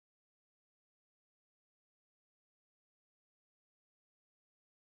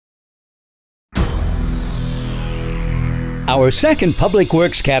Our second Public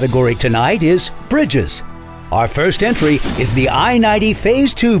Works category tonight is bridges. Our first entry is the I-90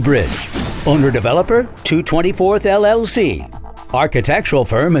 Phase 2 bridge. Owner-developer, 224th LLC. Architectural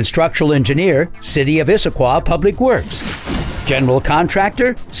firm and structural engineer, City of Issaquah Public Works. General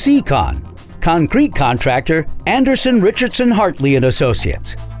contractor, C04. Concrete contractor, Anderson, Richardson, Hartley &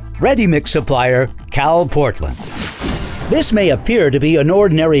 Associates. Ready-mix supplier, Cal Portland. This may appear to be an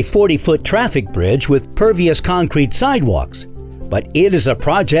ordinary 40-foot traffic bridge with pervious concrete sidewalks, but it is a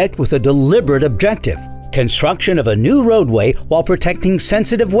project with a deliberate objective: construction of a new roadway while protecting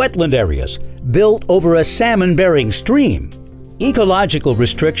sensitive wetland areas, built over a salmon-bearing stream. Ecological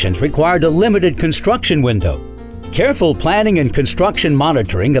restrictions required a limited construction window. Careful planning and construction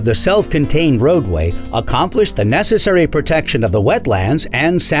monitoring of the self-contained roadway accomplished the necessary protection of the wetlands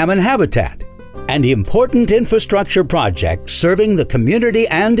and salmon habitat. An important infrastructure project serving the community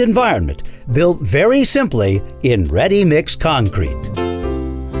and environment, built very simply in ready-mix concrete.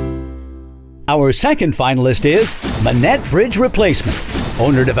 Our second finalist is Manette Bridge Replacement.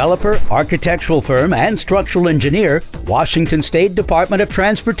 Owner-developer, architectural firm, and structural engineer, Washington State Department of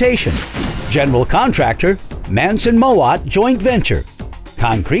Transportation. General contractor, Manson Mowat Joint Venture.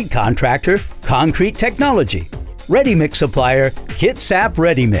 Concrete contractor, Concrete Technology. Ready-mix supplier, Kitsap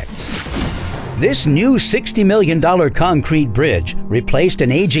Ready Mix. This new $60 million concrete bridge replaced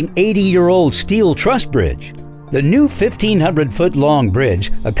an aging 80-year-old steel truss bridge. The new 1,500-foot-long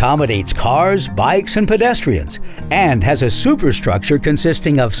bridge accommodates cars, bikes, and pedestrians, and has a superstructure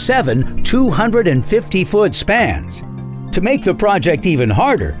consisting of 7 250-foot spans. To make the project even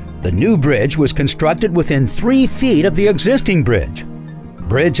harder, the new bridge was constructed within 3 feet of the existing bridge.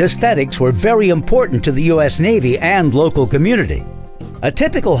 Bridge aesthetics were very important to the U.S. Navy and local community. A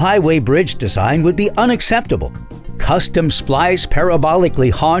typical highway bridge design would be unacceptable. Custom spliced, parabolically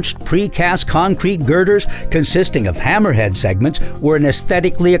haunched, precast concrete girders consisting of hammerhead segments were an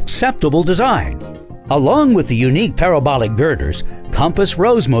aesthetically acceptable design. Along with the unique parabolic girders, compass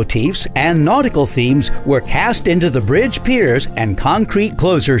rose motifs and nautical themes were cast into the bridge piers and concrete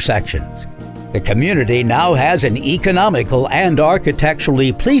closure sections. The community now has an economical and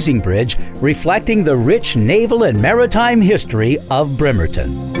architecturally pleasing bridge reflecting the rich naval and maritime history of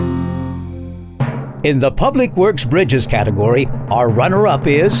Bremerton. In the Public Works Bridges category, our runner-up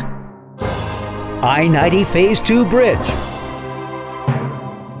is I-90 Phase 2 Bridge.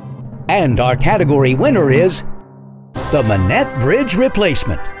 And our category winner is the Manette Bridge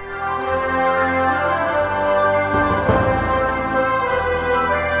Replacement.